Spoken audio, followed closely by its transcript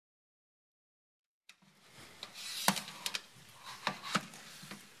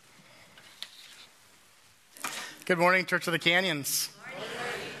Good morning, Church of the Canyons.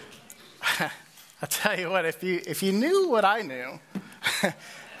 I'll tell you what, if you knew what I knew,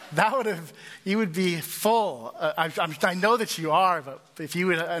 you would be full. I know that you are, but if you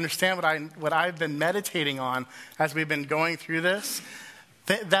would understand what I've been meditating on as we've been going through this,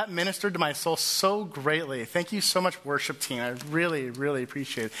 that ministered to my soul so greatly. Thank you so much, worship team. I really, really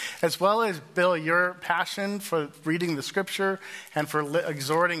appreciate it. As well as, Bill, your passion for reading the scripture and for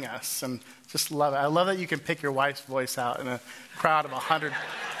exhorting us. And just love it. I love that you can pick your wife's voice out in a crowd of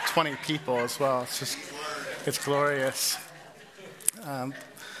 120 people as well. It's glorious.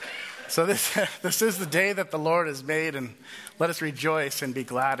 So this is the day that the Lord has made, and let us rejoice and be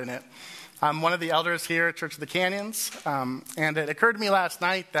glad in it. I'm one of the elders here at Church of the Canyons, and it occurred to me last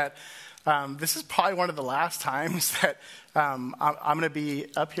night that this is probably one of the last times that I'm going to be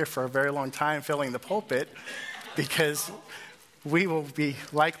up here for a very long time filling the pulpit, because we will be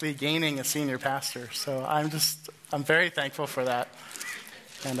likely gaining a senior pastor. So I'm very thankful for that.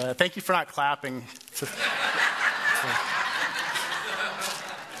 And thank you for not clapping.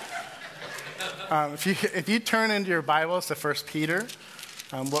 If you turn into your Bibles to 1 Peter,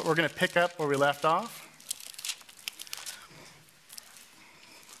 what we're going to pick up where we left off.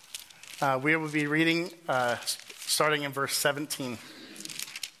 We will be reading starting in verse 17.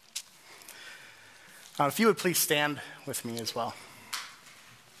 If you would please stand with me as well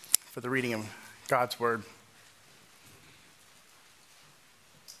for the reading of God's word.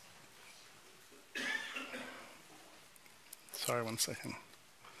 Sorry, one second.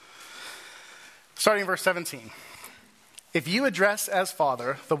 Starting in verse 17. If you address as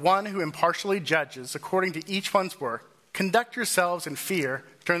Father the one who impartially judges according to each one's work, conduct yourselves in fear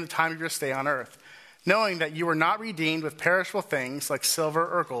during the time of your stay on earth, knowing that you were not redeemed with perishable things like silver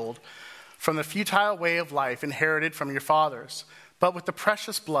or gold from the futile way of life inherited from your fathers, but with the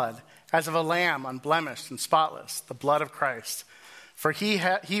precious blood, as of a lamb unblemished and spotless, the blood of Christ. For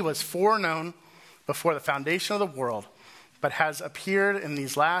he was foreknown before the foundation of the world, but has appeared in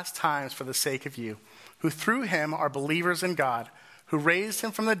these last times for the sake of you, who through him are believers in God, who raised him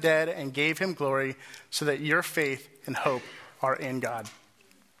from the dead and gave him glory, so that your faith and hope are in God.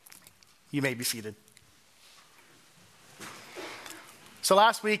 You may be seated. So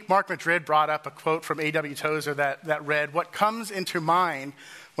last week, Mark Madrid brought up a quote from A.W. Tozer that read, "What comes into mind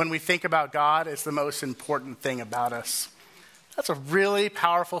when we think about God is the most important thing about us." That's a really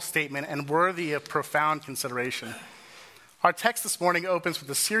powerful statement and worthy of profound consideration. Our text this morning opens with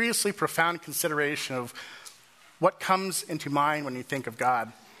a seriously profound consideration of what comes into mind when you think of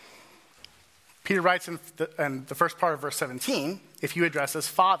God. Peter writes in the first part of verse 17, if you address as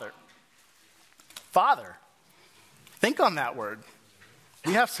Father. Father. Think on that word.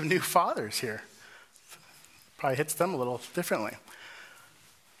 We have some new fathers here. Probably hits them a little differently.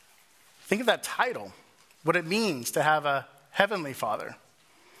 Think of that title, what it means to have a heavenly Father.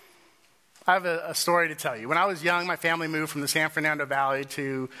 I have a story to tell you. When I was young, my family moved from the San Fernando Valley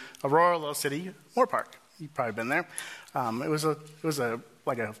to a rural little city, Moorpark. You've probably been there. It was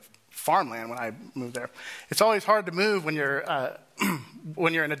like a farmland when I moved there. It's always hard to move when you're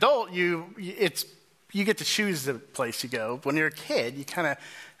an adult. You get to choose the place you go. When you're a kid, you kind of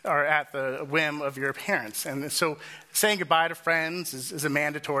are at the whim of your parents, and so saying goodbye to friends is a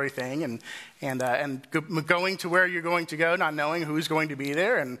mandatory thing, and going to where you're going to go, not knowing who's going to be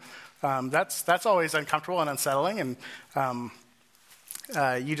there, and that's always uncomfortable and unsettling, and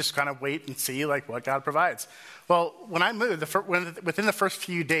you just kind of wait and see like what God provides. Well, when I moved, within the first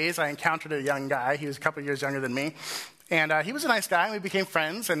few days, I encountered a young guy. He was a couple of years younger than me, and he was a nice guy, and we became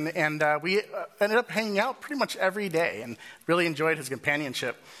friends, and we ended up hanging out pretty much every day, and really enjoyed his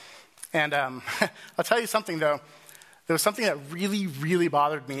companionship. And I'll tell you something, though. There was something that really, really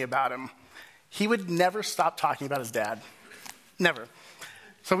bothered me about him. He would never stop talking about his dad. Never.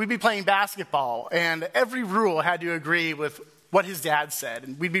 So we'd be playing basketball, and every rule had to agree with what his dad said.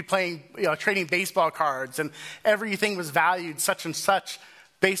 And we'd be playing, trading baseball cards, and everything was valued such and such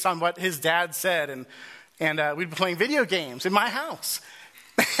based on what his dad said. And we'd be playing video games in my house.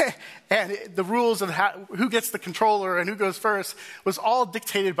 And the rules of who gets the controller and who goes first was all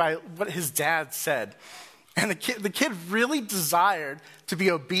dictated by what his dad said. And the kid really desired to be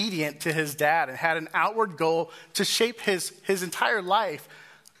obedient to his dad and had an outward goal to shape his entire life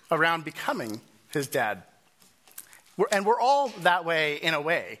around becoming his dad. We're all that way in a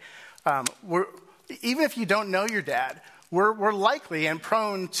way. Even if you don't know your dad, we're likely and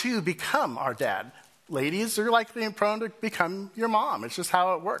prone to become our dad. Ladies are likely and prone to become your mom. It's just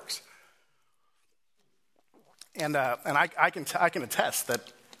how it works. And I can attest that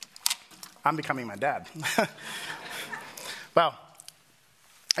I'm becoming my dad. Well,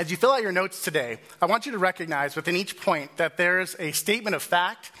 As you fill out your notes today, I want you to recognize within each point that there's a statement of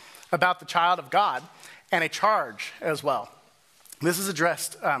fact about the child of God and a charge as well. This is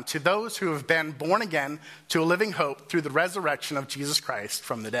addressed to those who have been born again to a living hope through the resurrection of Jesus Christ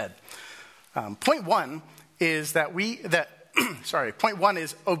from the dead. Point one is point one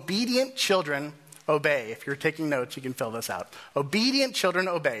is obedient children obey. If you're taking notes, you can fill this out. Obedient children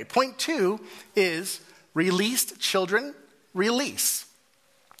obey. Point two is released children release.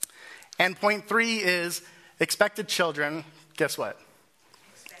 And point three is expected children, guess what?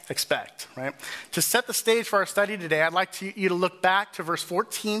 Expect, right? To set the stage for our study today, I'd like you to look back to verse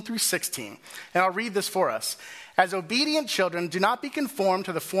 14 through 16. And I'll read this for us. As obedient children, do not be conformed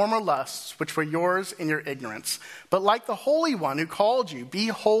to the former lusts which were yours in your ignorance. But like the Holy One who called you, be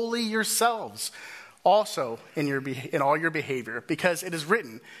holy yourselves also in all your behavior. Because it is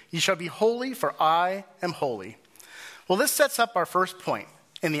written, you shall be holy, for I am holy. Well, this sets up our first point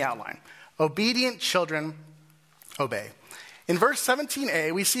in the outline. Obedient children obey. In verse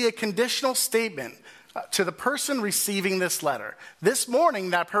 17a, we see a conditional statement to the person receiving this letter. This morning,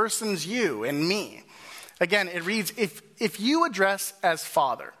 that person's you and me. Again, it reads, if you address as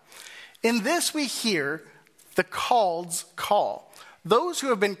Father. In this, we hear the called's call. Those who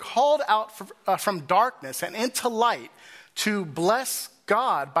have been called out from darkness and into light to bless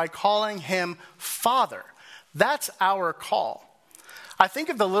God by calling him Father. That's our call. I think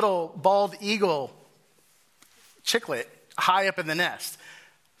of the little bald eagle chicklet high up in the nest.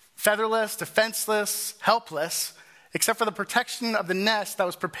 Featherless, defenseless, helpless, except for the protection of the nest that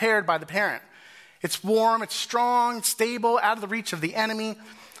was prepared by the parent. It's warm, it's strong, stable, out of the reach of the enemy.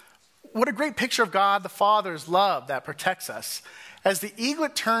 What a great picture of God the Father's love that protects us. As the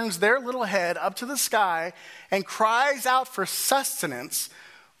eaglet turns their little head up to the sky and cries out for sustenance,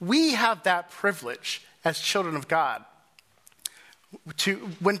 we have that privilege as children of God.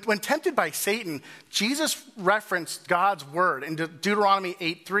 When tempted by Satan, Jesus referenced God's word in Deuteronomy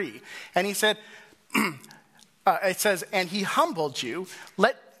 8:3. And he said, it says, and he humbled you,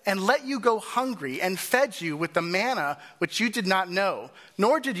 let you go hungry, and fed you with the manna which you did not know,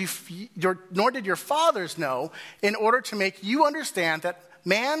 nor did your fathers know, in order to make you understand that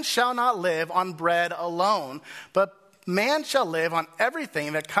man shall not live on bread alone, but man shall live on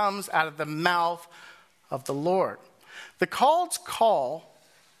everything that comes out of the mouth of the Lord. The called's call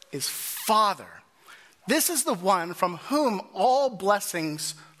is Father. This is the one from whom all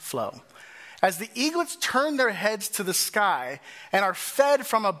blessings flow. As the eaglets turn their heads to the sky and are fed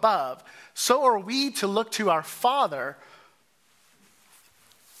from above, so are we to look to our Father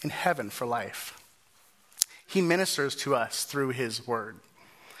in heaven for life. He ministers to us through his word.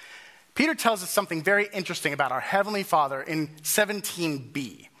 Peter tells us something very interesting about our Heavenly Father in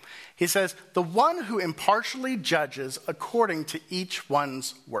 17b. He says, the one who impartially judges according to each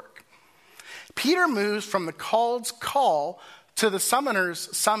one's work. Peter moves from the called's call to the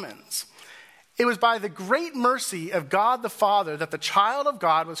summoner's summons. It was by the great mercy of God the Father that the child of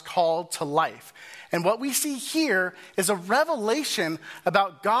God was called to life. And what we see here is a revelation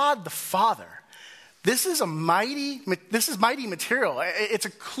about God the Father. This is mighty material. It's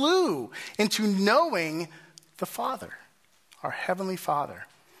a clue into knowing the Father, our Heavenly Father.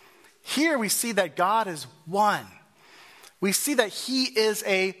 Here we see that God is one. We see that he is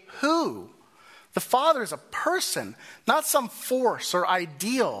a who. The Father is a person, not some force or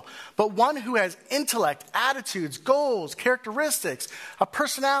ideal, but one who has intellect, attitudes, goals, characteristics, a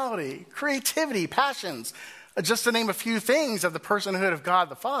personality, creativity, passions, just to name a few things of the personhood of God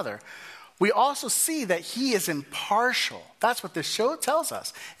the Father. We also see that he is impartial. That's what this show tells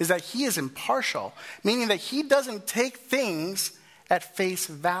us, is that he is impartial, meaning that he doesn't take things at face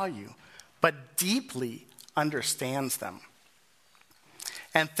value, but deeply understands them.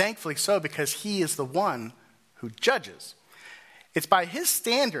 And thankfully so, because he is the one who judges. It's by his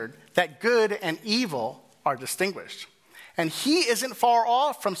standard that good and evil are distinguished. And he isn't far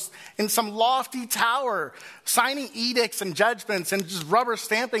off from in some lofty tower signing edicts and judgments and just rubber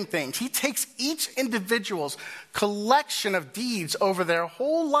stamping things. He takes each individual's collection of deeds over their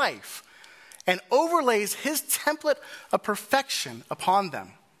whole life and overlays his template of perfection upon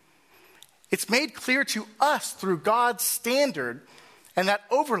them. It's made clear to us through God's standard and that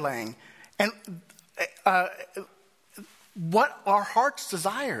overlaying and what our heart's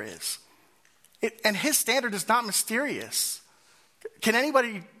desire is. And his standard is not mysterious. Can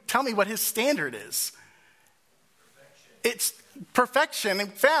anybody tell me what his standard is? It's perfection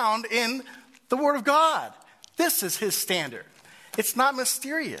found in the Word of God. This is his standard. It's not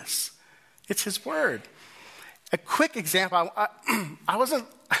mysterious. It's his word. A quick example, I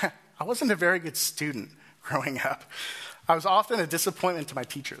wasn't a very good student growing up. I was often a disappointment to my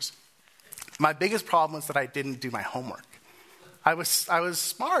teachers. My biggest problem was that I didn't do my homework. I was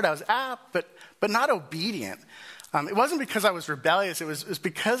smart, I was apt, but not obedient. It wasn't because I was rebellious, it was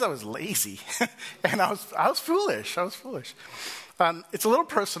because I was lazy. And I was foolish. It's a little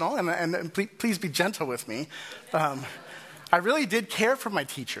personal, and please be gentle with me. I really did care for my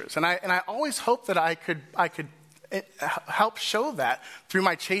teachers, and I always hoped that I could help show that through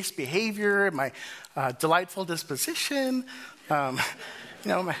my chaste behavior, my delightful disposition, how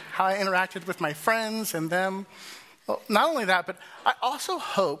I interacted with my friends and them. Well, not only that, but I also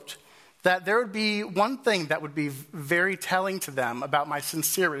hoped that there would be one thing that would be very telling to them about my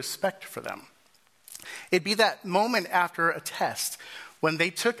sincere respect for them. It'd be that moment after a test when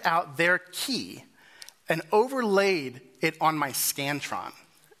they took out their key and overlaid it on my Scantron.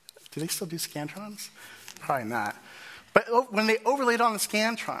 Do they still do Scantrons? Probably not. But when they overlaid on the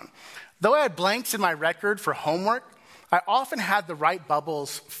Scantron, though I had blanks in my record for homework, I often had the right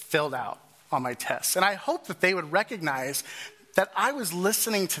bubbles filled out on my tests. And I hoped that they would recognize that I was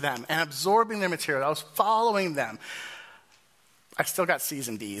listening to them and absorbing their material. I was following them. I still got C's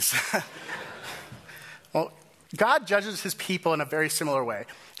and D's. Well, God judges his people in a very similar way.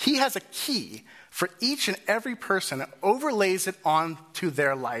 He has a key for each and every person and overlays it onto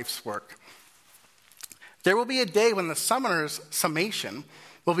their life's work. There will be a day when the summoner's summation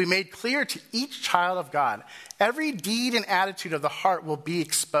will be made clear to each child of God. Every deed and attitude of the heart will be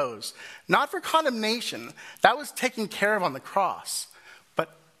exposed, not for condemnation, that was taken care of on the cross,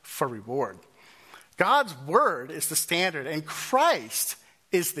 but for reward. God's word is the standard, and Christ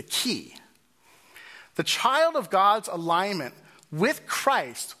is the key. The child of God's alignment with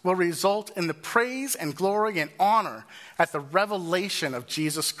Christ will result in the praise and glory and honor at the revelation of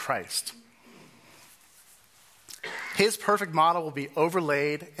Jesus Christ. His perfect model will be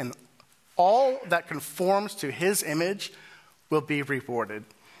overlaid, and all that conforms to his image will be rewarded.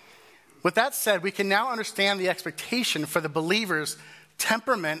 With that said, we can now understand the expectation for the believer's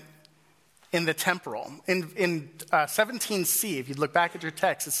temperament in the temporal. In 17c, if you look back at your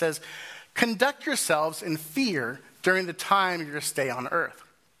text, it says, "Conduct yourselves in fear during the time of your stay on earth."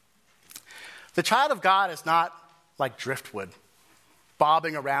 The child of God is not like driftwood,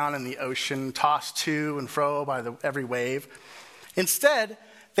 bobbing around in the ocean, tossed to and fro by every wave. Instead,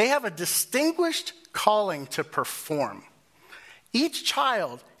 they have a distinguished calling to perform. Each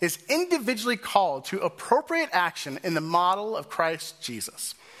child is individually called to appropriate action in the model of Christ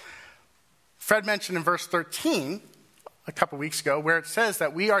Jesus. Fred mentioned in verse 13 a couple weeks ago where it says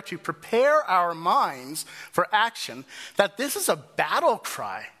that we are to prepare our minds for action, that this is a battle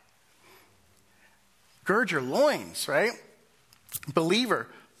cry. Gird your loins, right? Believer,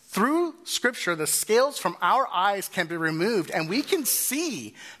 through Scripture, the scales from our eyes can be removed, and we can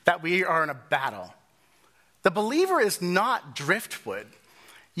see that we are in a battle. The believer is not driftwood.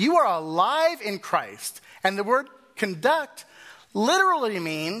 You are alive in Christ, and the word conduct literally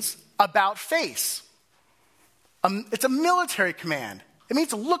means about face. It's a military command. It means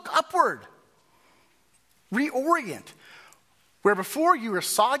to look upward, reorient. Where before you were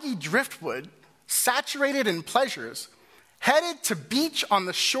soggy driftwood, saturated in pleasures, headed to beach on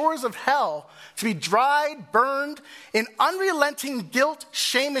the shores of hell to be dried, burned in unrelenting guilt,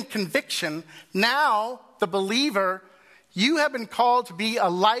 shame, and conviction. Now, the believer, you have been called to be a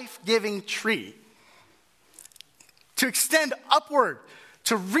life-giving tree, to extend upward,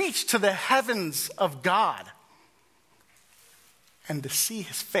 to reach to the heavens of God, and to see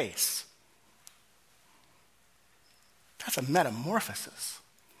his face. That's a metamorphosis.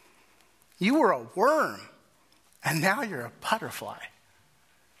 You were a worm, and now you're a butterfly.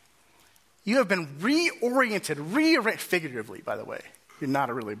 You have been reoriented, figuratively, by the way. You're not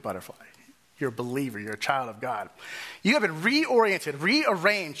a really butterfly. You're a believer. You're a child of God. You have been reoriented,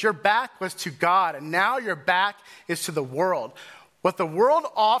 rearranged. Your back was to God, and now your back is to the world. What the world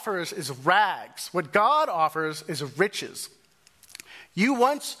offers is rags. What God offers is riches. You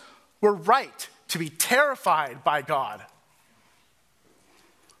once were right to be terrified by God.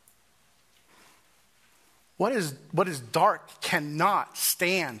 What is dark cannot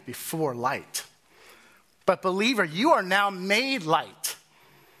stand before light. But believer, you are now made light.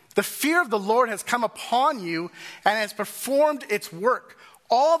 The fear of the Lord has come upon you and has performed its work.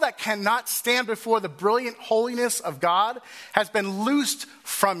 All that cannot stand before the brilliant holiness of God has been loosed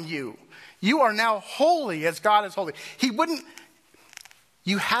from you. You are now holy as God is holy.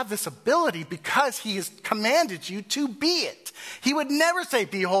 You have this ability because he has commanded you to be it. He would never say,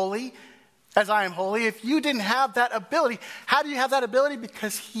 be holy as I am holy, if you didn't have that ability. How do you have that ability?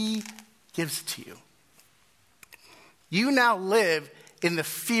 Because he gives it to you. You now live in the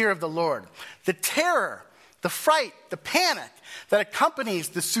fear of the Lord. The terror the fright, the panic that accompanies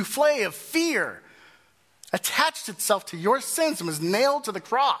the souffle of fear attached itself to your sins and was nailed to the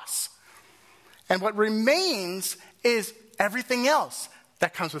cross. And what remains is everything else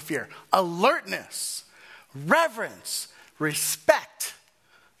that comes with fear. Alertness, reverence, respect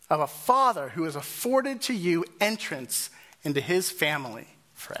of a Father who has afforded to you entrance into his family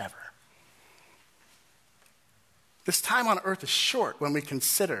forever. This time on earth is short when we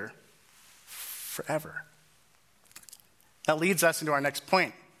consider forever. That leads us into our next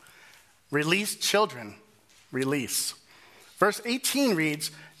point. Release children, release. Verse 18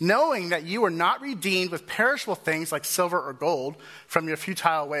 reads, knowing that you were not redeemed with perishable things like silver or gold from your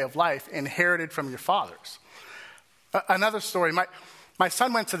futile way of life inherited from your fathers. Another story, my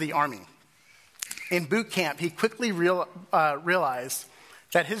son went to the army. In boot camp, he quickly realized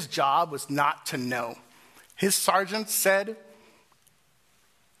that his job was not to know. His sergeant said,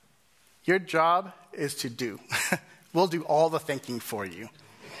 your job is to do. We'll do all the thinking for you.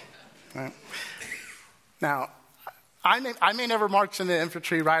 Right? Now, I may never march in the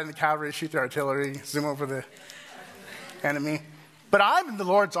infantry, ride in the cavalry, shoot the artillery, zoom over the enemy. But I'm in the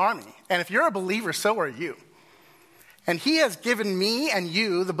Lord's army. And if you're a believer, so are you. And he has given me and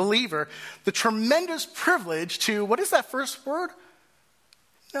you, the believer, the tremendous privilege to, what is that first word?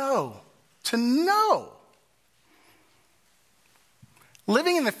 Know. To know.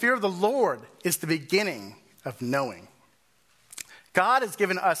 Living in the fear of the Lord is the beginning of knowing. God has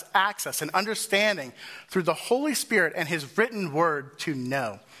given us access and understanding through the Holy Spirit and his written word to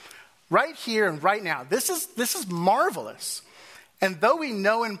know. Right here and right now. This is marvelous. And though we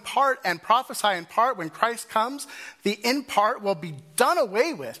know in part and prophesy in part, when Christ comes, the in part will be done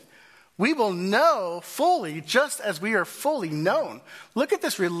away with. We will know fully just as we are fully known. Look at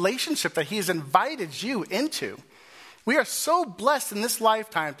this relationship that he has invited you into. We are so blessed in this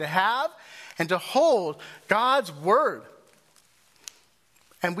lifetime to have and to hold God's word.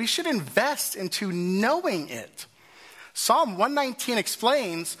 And we should invest into knowing it. Psalm 119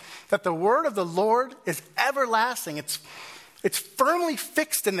 explains that the word of the Lord is everlasting. It's firmly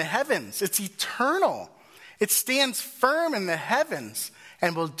fixed in the heavens. It's eternal. It stands firm in the heavens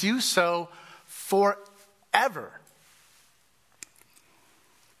and will do so forever.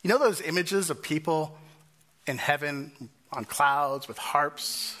 You know those images of people in heaven on clouds with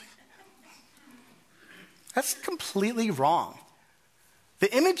harps? That's completely wrong.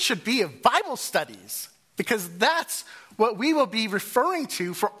 The image should be of Bible studies, because that's what we will be referring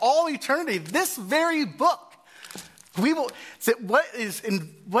to for all eternity. This very book. What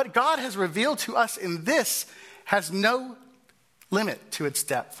God has revealed to us in this has no limit to its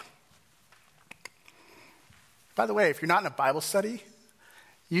depth. By the way, if you're not in a Bible study,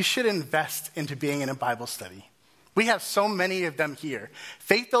 you should invest into being in a Bible study. We have so many of them here.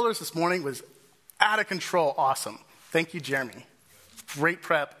 Faith Builders this morning was out of control awesome. Thank you, Jeremy. Great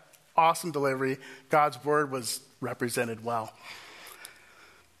prep, awesome delivery. God's word was represented well.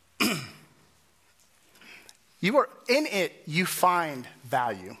 You are in it, you find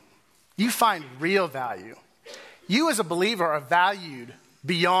value. You find real value. You as a believer are valued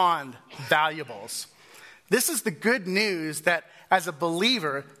beyond valuables. This is the good news that as a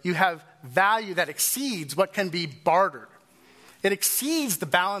believer, you have value that exceeds what can be bartered. It exceeds the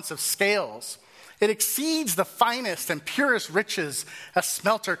balance of scales. It exceeds the finest and purest riches a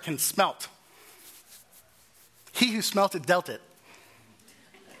smelter can smelt. He who smelted dealt it.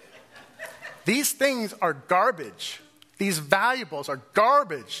 These things are garbage. These valuables are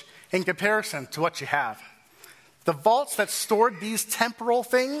garbage in comparison to what you have. The vaults that stored these temporal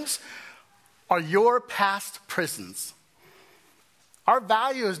things are your past prisons. Our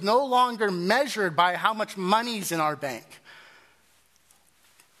value is no longer measured by how much money's in our bank.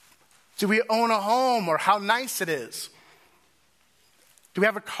 Do we own a home or how nice it is? Do we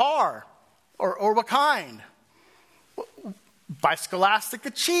have a car or what kind? By scholastic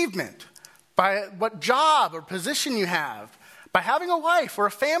achievement, by what job or position you have, by having a wife or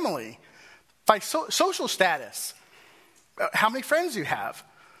a family, by social status, how many friends you have,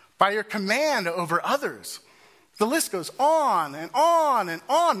 by your command over others. The list goes on and on and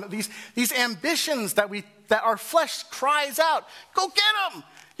on. These ambitions that our flesh cries out, go get them.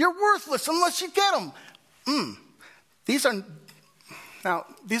 You're worthless unless you get them. These are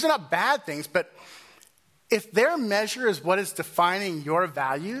not bad things, but if their measure is what is defining your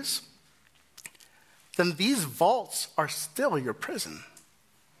values, then these vaults are still your prison.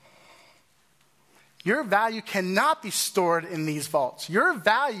 Your value cannot be stored in these vaults. Your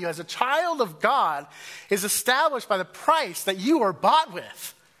value as a child of God is established by the price that you are bought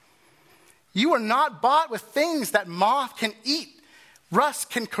with. You are not bought with things that moth can eat, rust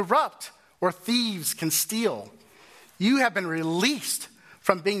can corrupt, or thieves can steal. You have been released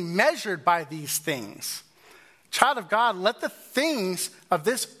from being measured by these things. Child of God, let the things of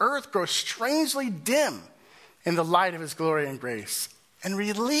this earth grow strangely dim in the light of his glory and grace, and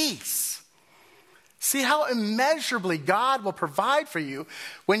release. See how immeasurably God will provide for you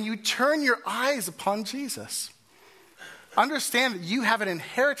when you turn your eyes upon Jesus. Understand that you have an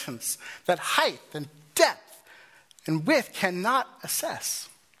inheritance that height and depth and width cannot assess.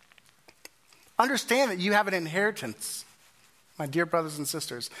 Understand that you have an inheritance, my dear brothers and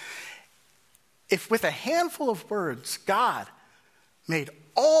sisters. If with a handful of words God made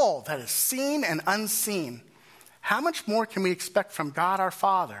all that is seen and unseen, how much more can we expect from God our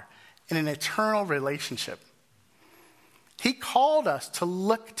Father in an eternal relationship? He called us to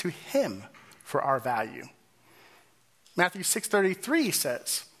look to him for our value. Matthew 6:33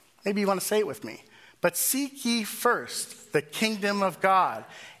 says, maybe you want to say it with me, but seek ye first the kingdom of God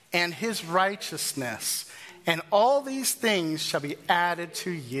and his righteousness, and all these things shall be added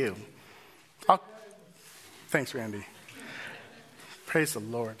to you. Thanks, Randy. Praise the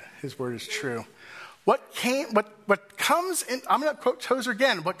Lord. His word is true. What comes in, I'm going to quote Tozer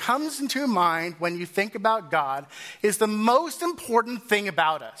again. What comes into your mind when you think about God is the most important thing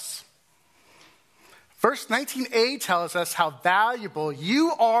about us. Verse 19a tells us how valuable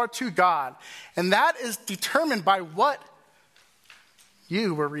you are to God, and that is determined by what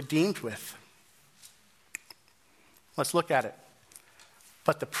you were redeemed with. Let's look at it.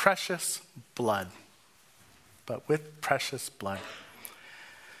 But the precious blood. But with precious blood.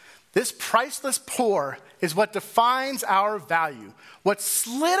 This priceless pour is what defines our value. What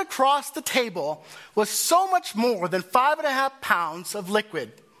slid across the table was so much more than 5.5 pounds of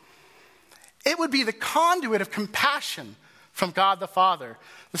liquid. It would be the conduit of compassion from God the Father.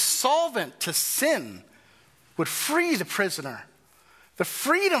 The solvent to sin would free the prisoner. The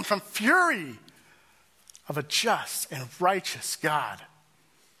freedom from fury of a just and righteous God.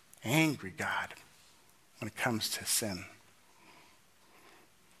 Angry God when it comes to sin.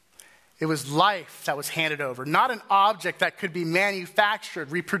 It was life that was handed over, not an object that could be manufactured,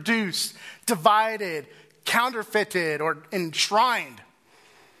 reproduced, divided, counterfeited, or enshrined.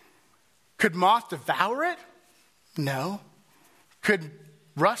 Could moth devour it? No. Could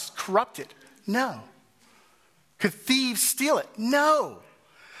rust corrupt it? No. Could thieves steal it? No.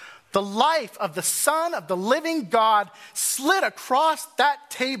 The life of the Son of the living God slid across that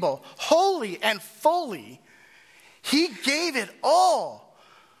table, wholly and fully. He gave it all.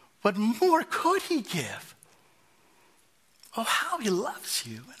 What more could he give? Oh, how he loves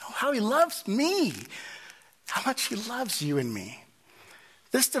you. And oh, how he loves me. How much he loves you and me.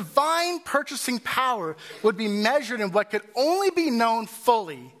 This divine purchasing power would be measured in what could only be known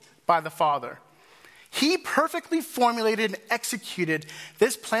fully by the Father. He perfectly formulated and executed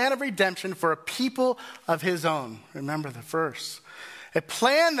this plan of redemption for a people of his own. Remember the verse. A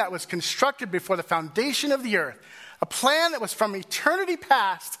plan that was constructed before the foundation of the earth. A plan that was from eternity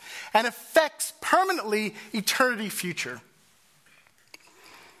past and affects permanently eternity future.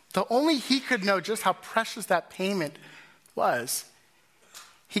 Though only he could know just how precious that payment was,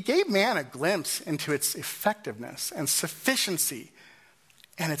 he gave man a glimpse into its effectiveness and sufficiency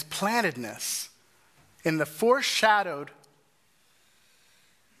and its plannedness in the foreshadowing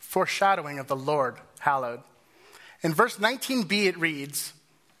of the Lord hallowed. In verse 19b it reads,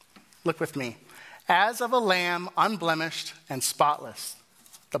 look with me, as of a lamb unblemished and spotless,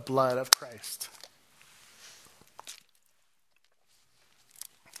 the blood of Christ.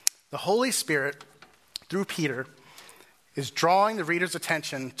 The Holy Spirit, through Peter, is drawing the reader's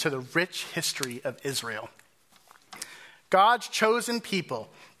attention to the rich history of Israel. God's chosen people,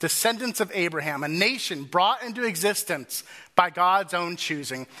 descendants of Abraham, a nation brought into existence by God's own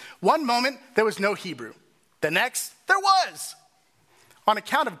choosing. One moment, there was no Hebrew. The next, there was. On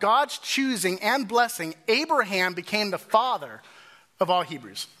account of God's choosing and blessing, Abraham became the father of all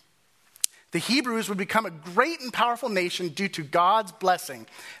Hebrews. The Hebrews would become a great and powerful nation due to God's blessing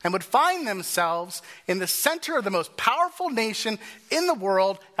and would find themselves in the center of the most powerful nation in the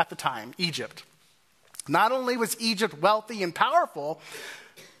world at the time, Egypt. Not only was Egypt wealthy and powerful,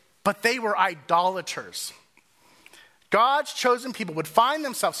 but they were idolaters. God's chosen people would find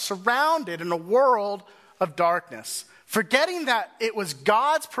themselves surrounded in a world of darkness, forgetting that it was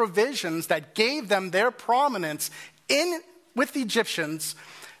God's provisions that gave them their prominence with the Egyptians.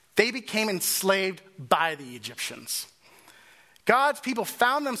 They became enslaved by the Egyptians. God's people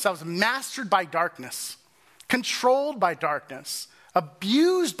found themselves mastered by darkness, controlled by darkness,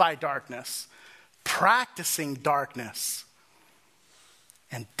 abused by darkness, practicing darkness,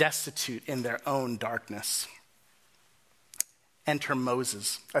 and destitute in their own darkness. enter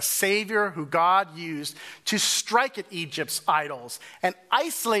Moses, a savior who God used to strike at Egypt's idols and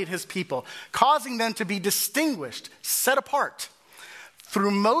isolate his people, causing them to be distinguished, set apart.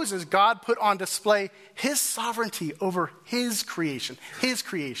 Through Moses, God put on display his sovereignty over his creation,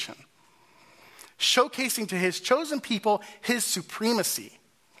 showcasing to his chosen people his supremacy.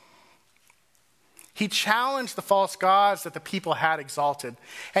 He challenged the false gods that the people had exalted,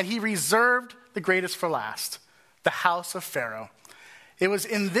 and he reserved the greatest for last, the house of Pharaoh. It was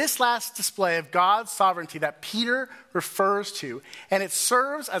in this last display of God's sovereignty that Peter refers to, and it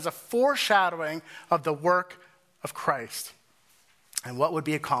serves as a foreshadowing of the work of Christ and what would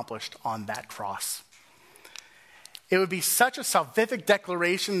be accomplished on that cross. It would be such a salvific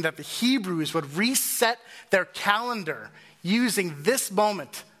declaration that the Hebrews would reset their calendar using this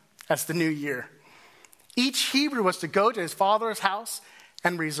moment as the new year. Each Hebrew was to go to his father's house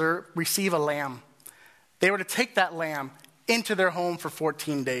and receive a lamb. They were to take that lamb into their home for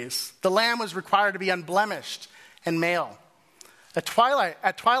 14 days. The lamb was required to be unblemished and male. At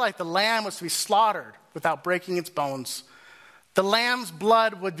twilight, the lamb was to be slaughtered without breaking its bones. The lamb's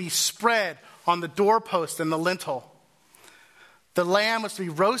blood would be spread on the doorpost and the lintel. The lamb was to be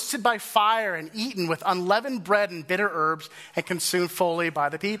roasted by fire and eaten with unleavened bread and bitter herbs and consumed fully by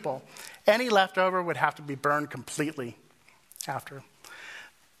the people. Any leftover would have to be burned completely after.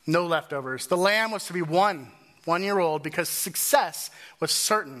 No leftovers. The lamb was to be 1 year old because success was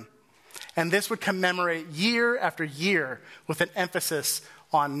certain. And this would commemorate year after year with an emphasis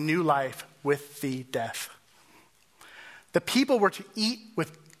on new life with the death. The people were to eat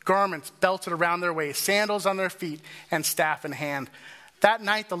with garments belted around their waist, sandals on their feet, and staff in hand. That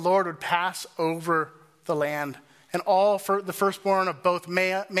night the Lord would pass over the land, and all for the firstborn of both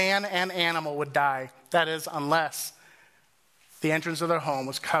man and animal would die. That is, unless the entrance of their home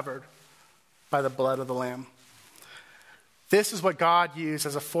was covered by the blood of the Lamb. This is what God used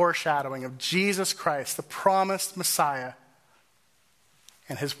as a foreshadowing of Jesus Christ, the promised Messiah,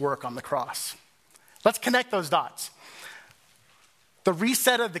 and his work on the cross. Let's connect those dots. The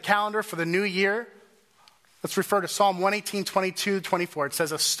reset of the calendar for the new year, let's refer to Psalm 118, 22, 24. It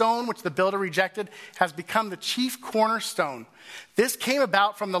says, a stone which the builder rejected has become the chief cornerstone. This came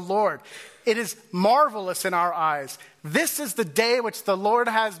about from the Lord. It is marvelous in our eyes. This is the day which the Lord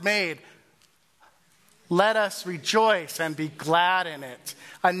has made. Let us rejoice and be glad in it.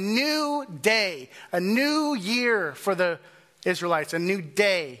 A new day, a new year for the Israelites, a new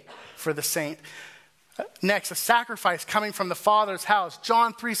day for the saint. Next, a sacrifice coming from the Father's house.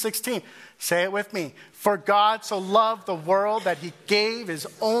 John 3:16. Say it with me. For God so loved the world that he gave his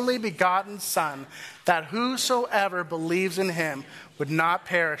only begotten Son, that whosoever believes in him would not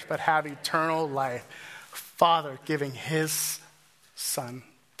perish but have eternal life. Father giving his Son,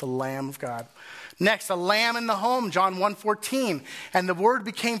 the Lamb of God. Next, a lamb in the home. John 1:14. And the Word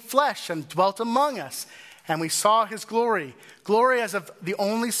became flesh and dwelt among us. And we saw his glory as of the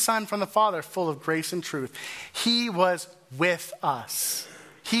only Son from the Father, full of grace and truth. He was with us.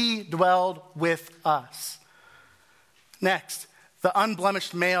 He dwelled with us. Next, the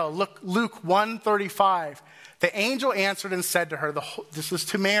unblemished male, Luke 1:35. The angel answered and said to her, this was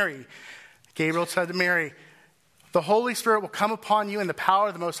to Mary. Gabriel said to Mary, the Holy Spirit will come upon you and the power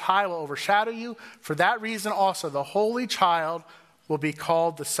of the Most High will overshadow you. For that reason also, the Holy Child will be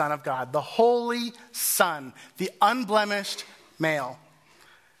called the Son of God. The Holy Son, the unblemished male.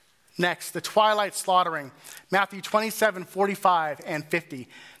 Next, the twilight slaughtering. Matthew 27, 45 and 50.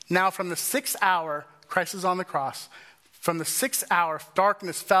 Now from the 6th hour, Christ is on the cross. From the 6th hour,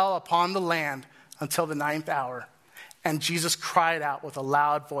 darkness fell upon the land until the 9th hour. And Jesus cried out with a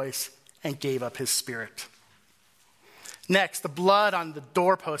loud voice and gave up his spirit. Next, the blood on the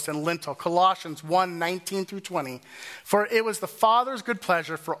doorpost and lintel. Colossians 1, 19 through 20. For it was the Father's good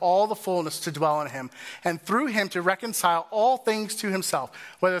pleasure for all the fullness to dwell in him, and through him to reconcile all things to himself,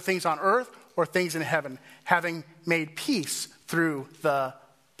 whether things on earth or things in heaven, having made peace through the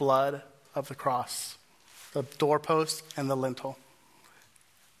blood of the cross, the doorpost and the lintel.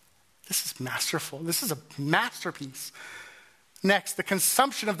 This is masterful. This is a masterpiece. Next, the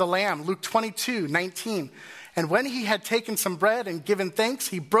consumption of the lamb. Luke 22, 19. And when he had taken some bread and given thanks,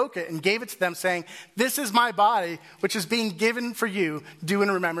 he broke it and gave it to them, saying, this is my body, which is being given for you. Do in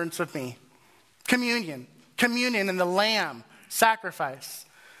remembrance of me. Communion in the lamb, sacrifice.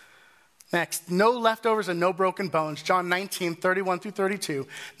 Next, no leftovers and no broken bones. John 19, 31 through 32.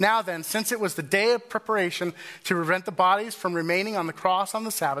 Now then, since it was the day of preparation to prevent the bodies from remaining on the cross on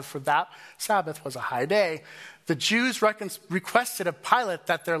the Sabbath, for that Sabbath was a high day, the Jews requested of Pilate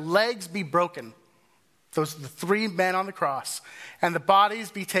that their legs be broken. Those are the 3 men on the cross, and the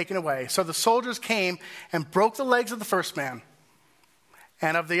bodies be taken away. So the soldiers came and broke the legs of the first man,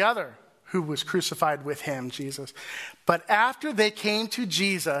 and of the other who was crucified with him, Jesus. But after they came to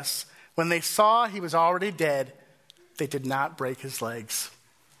Jesus, when they saw he was already dead, they did not break his legs.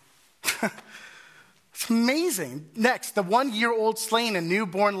 It's amazing. Next, the 1-year-old slain a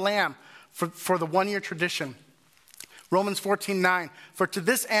newborn lamb for the 1-year tradition. Romans 14:9. For to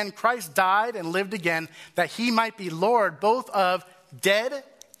this end Christ died and lived again, that he might be Lord both of dead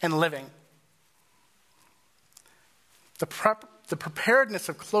and living. The preparedness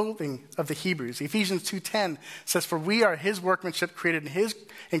of clothing of the Hebrews. Ephesians 2:10 says, for we are his workmanship created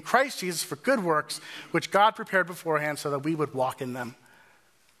in Christ Jesus for good works, which God prepared beforehand so that we would walk in them.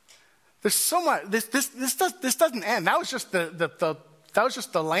 There's so much. This doesn't end. That was just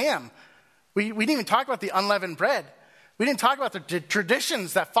the lamb. We didn't even talk about the unleavened bread. We didn't talk about the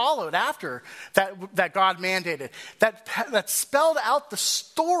traditions that followed after that God mandated, that spelled out the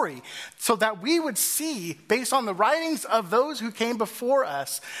story so that we would see, based on the writings of those who came before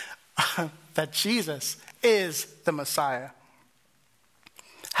us, that Jesus is the Messiah.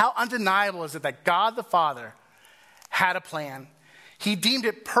 How undeniable is it that God the Father had a plan? He deemed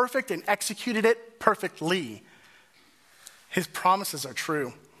it perfect and executed it perfectly. His promises are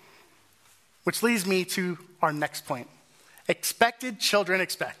true. Which leads me to our next point. Expected children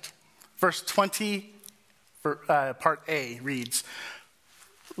expect. Verse 20, part A reads,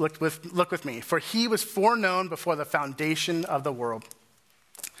 look with me. For he was foreknown before the foundation of the world.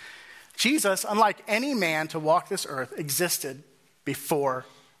 Jesus, unlike any man to walk this earth, existed before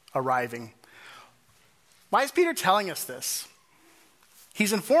arriving. Why is Peter telling us this?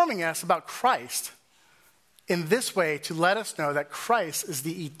 He's informing us about Christ in this way to let us know that Christ is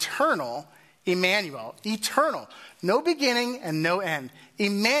the eternal Emmanuel, eternal, no beginning and no end.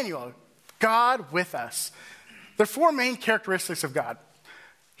 Emmanuel, God with us. There are 4 main characteristics of God.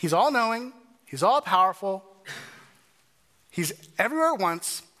 He's all-knowing, he's all-powerful, he's everywhere at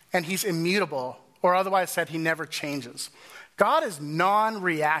once, and he's immutable, or otherwise said, he never changes. God is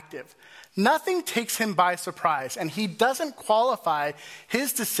non-reactive. Nothing takes him by surprise, and he doesn't qualify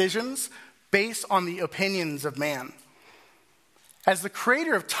his decisions based on the opinions of man. As the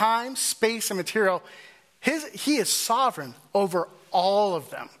creator of time, space, and material, he is sovereign over all of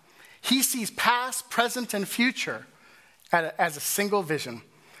them. He sees past, present, and future as a single vision.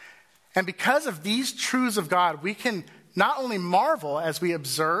 And because of these truths of God, we can not only marvel as we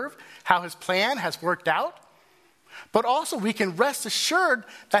observe how his plan has worked out, but also we can rest assured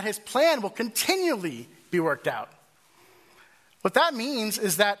that his plan will continually be worked out. What that means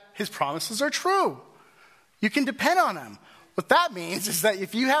is that his promises are true. You can depend on them. What that means is that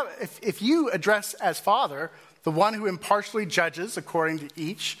if you address as Father, the one who impartially judges according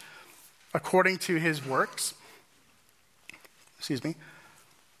to his works, I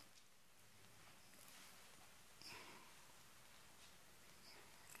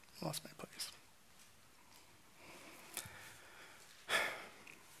lost my place.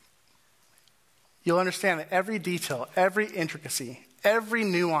 You'll understand that every detail, every intricacy, every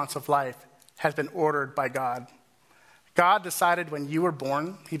nuance of life has been ordered by God. God decided when you were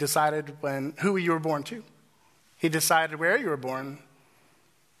born. He decided who you were born to. He decided where you were born.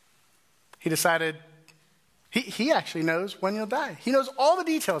 He decided, he actually knows when you'll die. He knows all the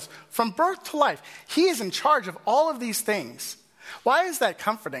details from birth to life. He is in charge of all of these things. Why is that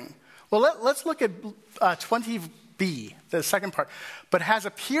comforting? Well, let's look at 20b, the second part. But has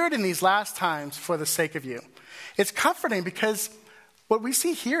appeared in these last times for the sake of you. It's comforting because what we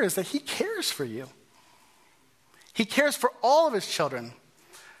see here is that he cares for you. He cares for all of his children.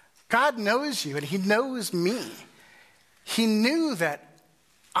 God knows you and he knows me. He knew that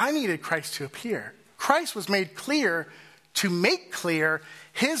I needed Christ to appear. Christ was made clear to make clear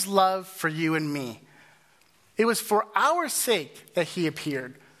his love for you and me. It was for our sake that he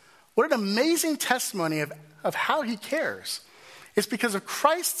appeared. What an amazing testimony of how he cares. It's because of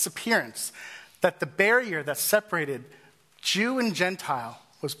Christ's appearance that the barrier that separated Jew and Gentile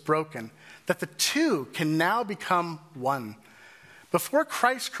was broken, that the two can now become one. Before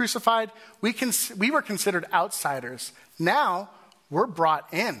Christ crucified, we were considered outsiders. Now we're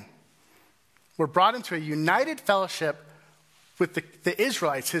brought in. We're brought into a united fellowship with the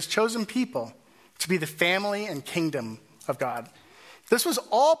Israelites, his chosen people, to be the family and kingdom of God. This was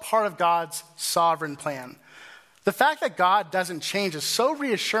all part of God's sovereign plan. The fact that God doesn't change is so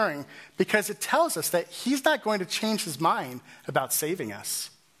reassuring because it tells us that he's not going to change his mind about saving us.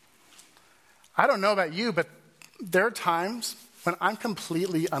 I don't know about you, but there are times when I'm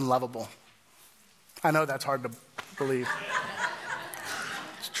completely unlovable. I know that's hard to believe.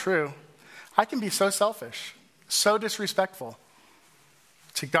 It's true. I can be so selfish, so disrespectful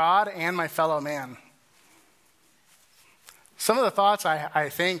to God and my fellow man. Some of the thoughts I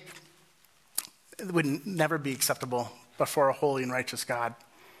think would never be acceptable before a holy and righteous God.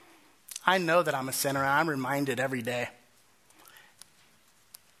 I know that I'm a sinner, and I'm reminded every day.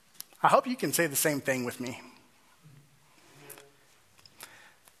 I hope you can say the same thing with me.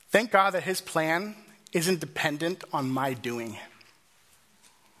 Thank God that his plan isn't dependent on my doing.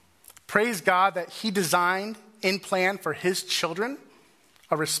 Praise God that he designed in plan for his children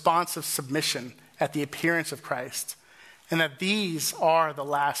a response of submission at the appearance of Christ, and that these are the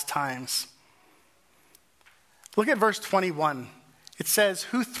last times. Look at verse 21. It says,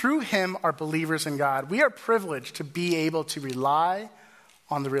 who through him are believers in God. We are privileged to be able to rely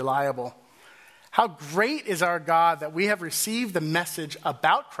on the reliable. How great is our God that we have received the message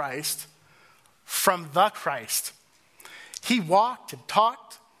about Christ from the Christ. He walked and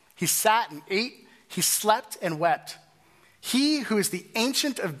talked, he sat and ate, he slept and wept. He who is the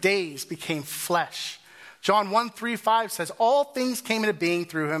Ancient of Days became flesh. John 1:3-5 says, all things came into being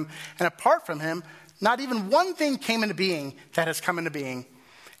through him, and apart from him, not even one thing came into being that has come into being.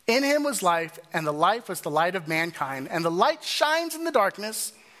 In him was life, and the life was the light of mankind. And the light shines in the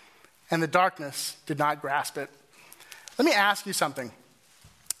darkness, and the darkness did not grasp it. Let me ask you something.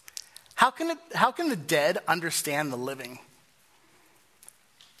 How can the dead understand the living?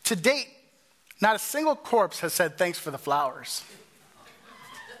 To date, not a single corpse has said thanks for the flowers.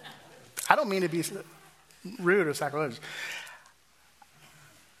 I don't mean to be rude or sacrilegious.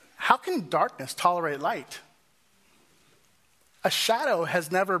 How can darkness tolerate light? A shadow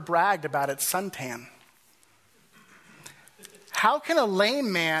has never bragged about its suntan. How can a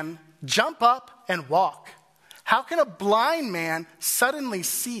lame man jump up and walk? How can a blind man suddenly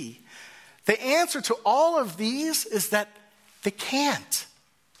see? The answer to all of these is that they can't.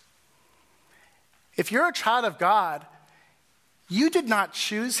 If you're a child of God, you did not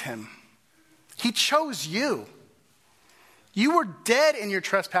choose him. He chose you. You were dead in your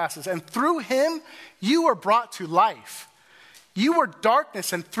trespasses, and through him, you were brought to life. You were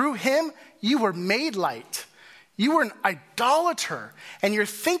darkness, and through him, you were made light. You were an idolater, and your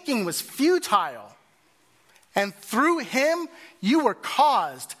thinking was futile. And through him, you were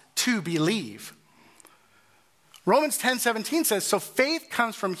caused to believe. Romans 10:17 says, so faith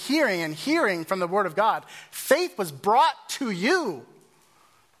comes from hearing, and hearing from the word of God. Faith was brought to you.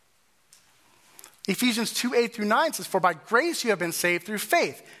 Ephesians 2:8-9 says, for by grace you have been saved through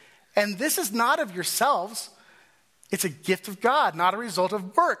faith. And this is not of yourselves. It's a gift of God, not a result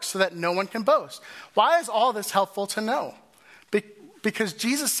of works, so that no one can boast. Why is all this helpful to know? Because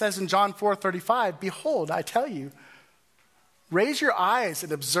Jesus says in John 4:35, behold, I tell you, raise your eyes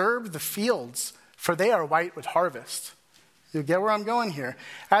and observe the fields, for they are white with harvest. You get where I'm going here.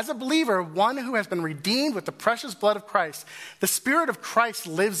 As a believer, one who has been redeemed with the precious blood of Christ, the Spirit of Christ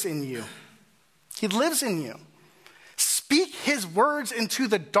lives in you. He lives in you. Speak his words into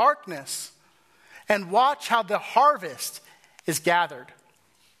the darkness and watch how the harvest is gathered.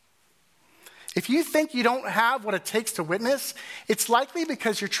 If you think you don't have what it takes to witness, it's likely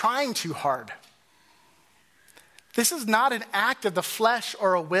because you're trying too hard. This is not an act of the flesh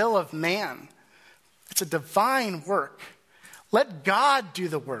or a will of man. It's a divine work. Let God do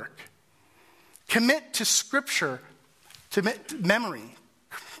the work. Commit to Scripture, to memory.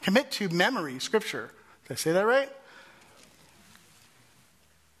 Commit to memory, Scripture. Did I say that right?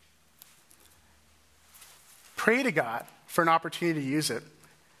 Pray to God for an opportunity to use it.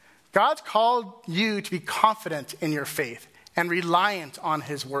 God's called you to be confident in your faith and reliant on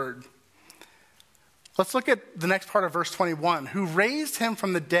his word. Let's look at the next part of verse 21. Who raised him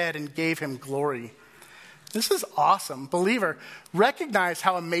from the dead and gave him glory. This is awesome. Believer, recognize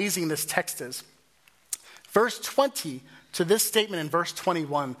how amazing this text is. Verse 20 to this statement in verse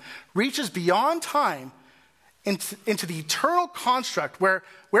 21 reaches beyond time into the eternal construct where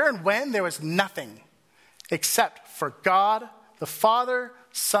and when there was nothing except for God, the Father,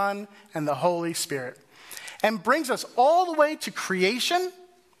 Son, and the Holy Spirit, and brings us all the way to creation,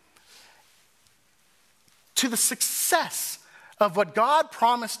 to the success of what God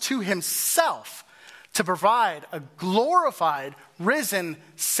promised to himself to provide a glorified, risen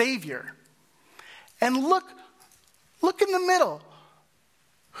Savior. And look in the middle.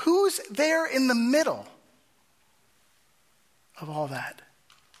 Who's there in the middle of all that?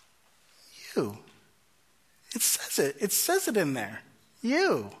 You. It says it. It says it in there.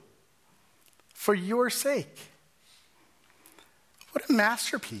 You. For your sake. What a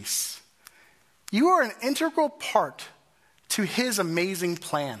masterpiece. You are an integral part to his amazing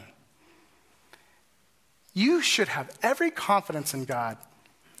plan. You should have every confidence in God.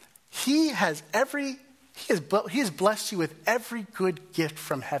 He has blessed you with every good gift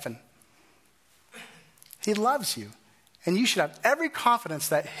from heaven. He loves you, And you should have every confidence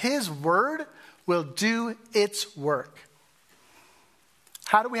that his word will do its work.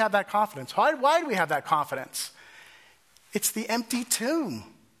 How do we have that confidence? Why do we have that confidence? It's the empty tomb.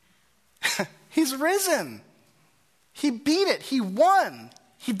 He's risen. He beat it. He won.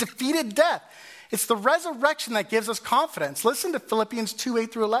 He defeated death. It's the resurrection that gives us confidence. Listen to Philippians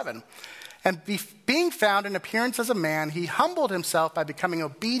 2:8-11. And being found in appearance as a man, he humbled himself by becoming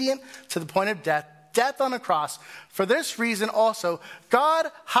obedient to the point of death on a cross. For this reason also, God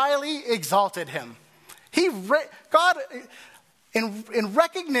highly exalted him. God, in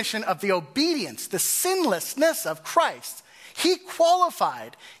recognition of the obedience, the sinlessness of Christ, he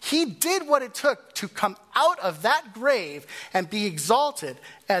qualified. He did what it took to come out of that grave and be exalted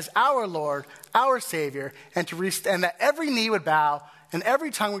as our Lord, our Savior, and that every knee would bow and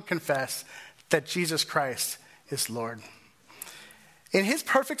every tongue would confess that Jesus Christ is Lord. In his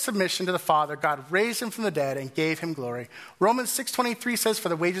perfect submission to the Father, God raised him from the dead and gave him glory. Romans 6:23 says, "For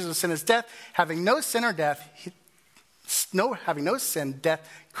the wages of sin is death. Having no sin, death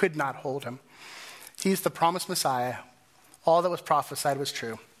could not hold him." He's the promised Messiah. All that was prophesied was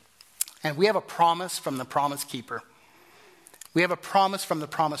true. And we have a promise from the promise keeper. We have a promise from the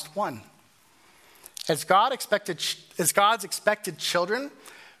promised one. As God's expected children,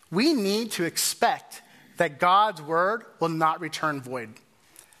 we need to expect that God's word will not return void.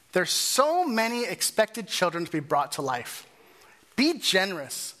 There's so many expected children to be brought to life. Be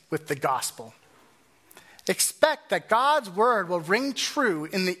generous with the gospel. Expect that God's word will ring true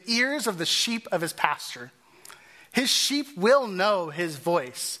in the ears of the sheep of his pasture. His sheep will know his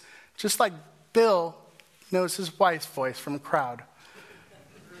voice, just like Bill knows his wife's voice from a crowd.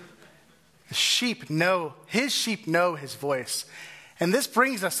 His sheep know his voice. And this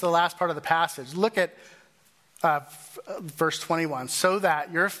brings us to the last part of the passage. Look at verse 21. So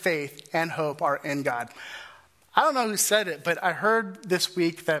that your faith and hope are in God. I don't know who said it, but I heard this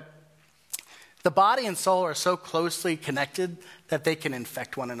week that the body and soul are so closely connected that they can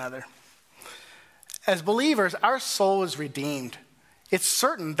infect one another. As believers, our soul is redeemed. It's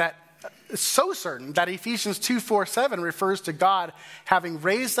so certain that Ephesians 2:4-7 refers to God having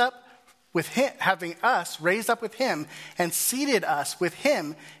us raised up with him and seated us with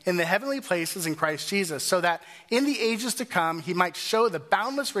him in the heavenly places in Christ Jesus, so that in the ages to come he might show the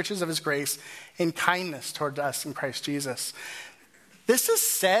boundless riches of his grace and kindness toward us in Christ Jesus. This is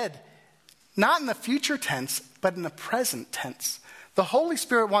said not in the future tense, but in the present tense. The Holy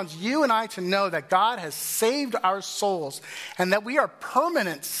Spirit wants you and I to know that God has saved our souls and that we are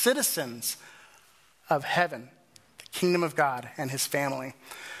permanent citizens of heaven, the kingdom of God and his family.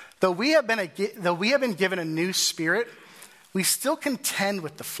 Though we have been given a new spirit, we still contend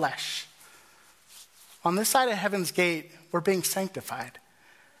with the flesh. On this side of heaven's gate, we're being sanctified.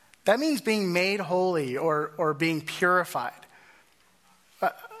 That means being made holy or being purified.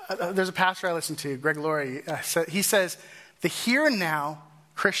 There's a pastor I listen to, Greg Laurie. He says, the here and now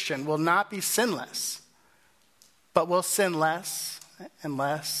Christian will not be sinless, but will sin less and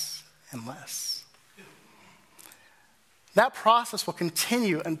less and less. That process will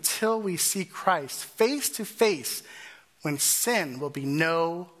continue until we see Christ face to face, when sin will be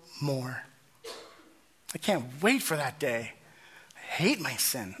no more. I can't wait for that day. I hate my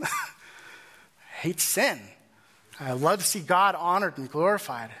sin. I hate sin. I love to see God honored and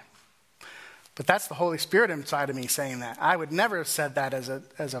glorified. But that's the Holy Spirit inside of me saying that. I would never have said that as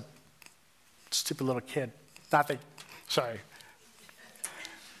a stupid little kid. Sorry.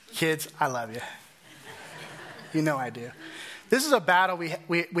 Kids, I love you. You know I do. This is a battle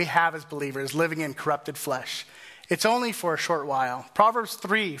we have as believers, living in corrupted flesh. It's only for a short while. Proverbs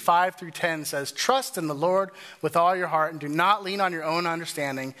 3:5-10 says, "Trust in the Lord with all your heart and do not lean on your own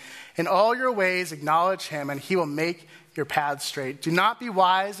understanding. In all your ways acknowledge him and he will make your paths straight. Do not be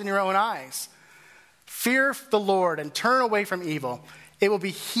wise in your own eyes. Fear the Lord and turn away from evil. It will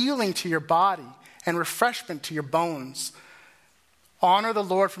be healing to your body and refreshment to your bones. Honor the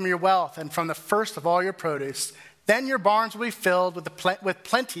Lord from your wealth and from the first of all your produce. Then your barns will be filled with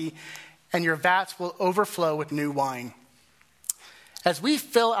plenty and your vats will overflow with new wine." As we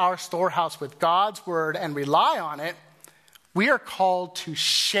fill our storehouse with God's word and rely on it, we are called to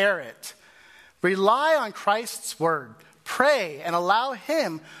share it. Rely on Christ's word. Pray and allow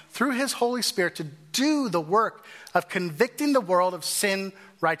him, through his Holy Spirit, to do the work of convicting the world of sin,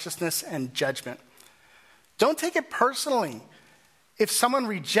 righteousness, and judgment. Don't take it personally if someone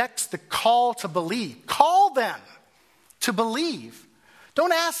rejects the call to believe. Call them to believe.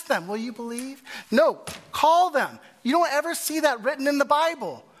 Don't ask them, will you believe? No, call them. You don't ever see that written in the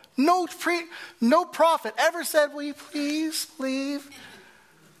Bible. No prophet ever said, will you please believe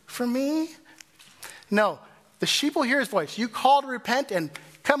for me? No, The sheep will hear his voice. You call to repent, and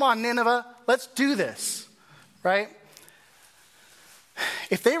come on, Nineveh, let's do this, right?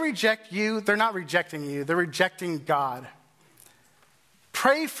 If they reject you, they're not rejecting you. They're rejecting God.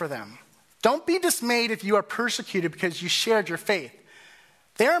 Pray for them. Don't be dismayed if you are persecuted because you shared your faith.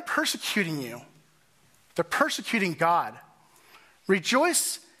 They aren't persecuting you. They're persecuting God.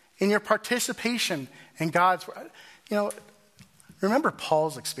 Rejoice in your participation in God's word. Remember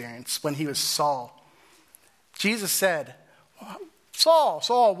Paul's experience when he was Saul. Jesus said, Saul,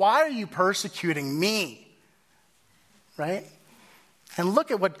 Saul, why are you persecuting me? Right? And look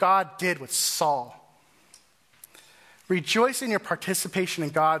at what God did with Saul. Rejoice in your participation in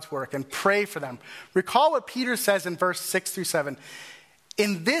God's work and pray for them. Recall what Peter says in verse 6-7.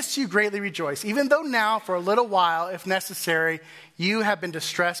 In this you greatly rejoice, even though now for a little while, if necessary, you have been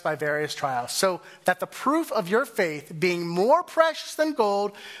distressed by various trials, so that the proof of your faith, being more precious than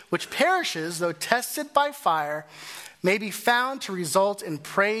gold, which perishes though tested by fire, may be found to result in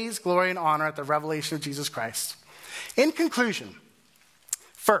praise, glory, and honor at the revelation of Jesus Christ. In conclusion,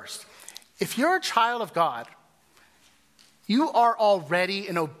 first, if you're a child of God, you are already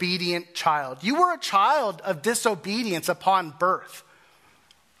an obedient child. You were a child of disobedience upon birth.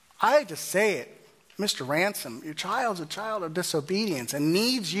 I hate to say it, Mr. Ransom, your child's a child of disobedience and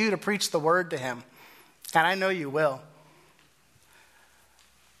needs you to preach the word to him. And I know you will.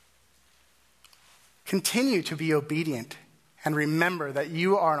 Continue to be obedient and remember that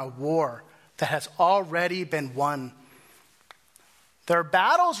you are in a war that has already been won. There are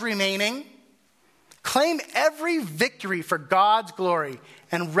battles remaining. Claim every victory for God's glory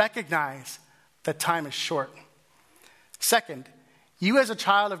and recognize that time is short. Second, you as a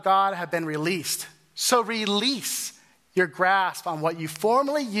child of God have been released. So release your grasp on what you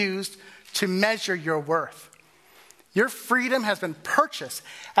formerly used to measure your worth. Your freedom has been purchased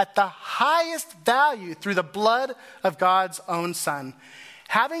at the highest value through the blood of God's own Son.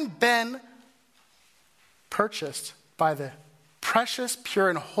 Having been purchased by the precious, pure,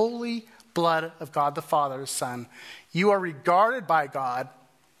 and holy blood of God the Father's Son, you are regarded by God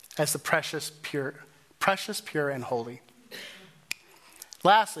as the precious, pure, and holy.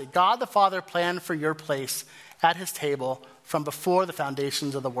 Lastly, God the Father planned for your place at his table from before the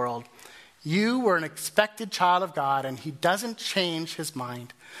foundations of the world. You were an expected child of God, and he doesn't change his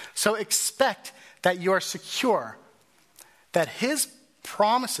mind. So expect that you are secure, that his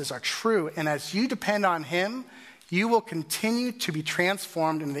promises are true, and as you depend on him, you will continue to be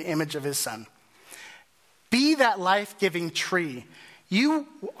transformed in the image of his Son. Be that life-giving tree. You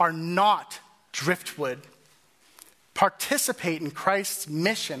are not driftwood. Participate in Christ's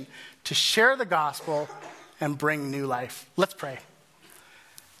mission to share the gospel and bring new life. Let's pray.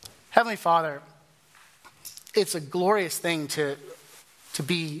 Heavenly Father, it's a glorious thing to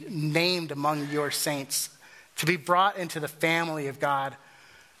be named among your saints, to be brought into the family of God,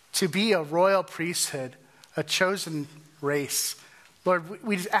 to be a royal priesthood, a chosen race. Lord,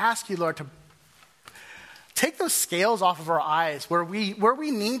 we just ask you, Lord, to take those scales off of our eyes where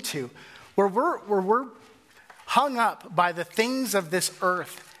we need to, where we're hung up by the things of this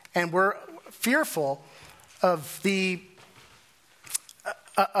earth, and we're fearful of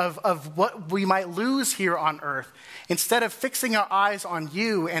of what we might lose here on earth. Instead of fixing our eyes on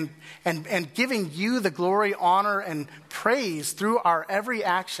you and giving you the glory, honor, and praise through our every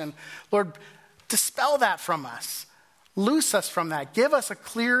action, Lord, dispel that from us. Loose us from that. Give us a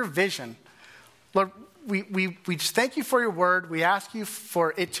clear vision. Lord, we just thank you for your word. We ask you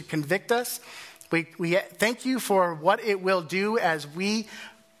for it to convict us. We thank you for what it will do as we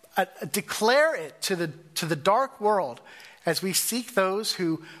declare it to the dark world, as we seek those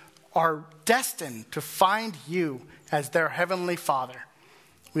who are destined to find you as their heavenly Father.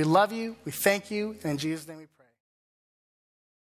 We love you. We thank you. And in Jesus' name we pray.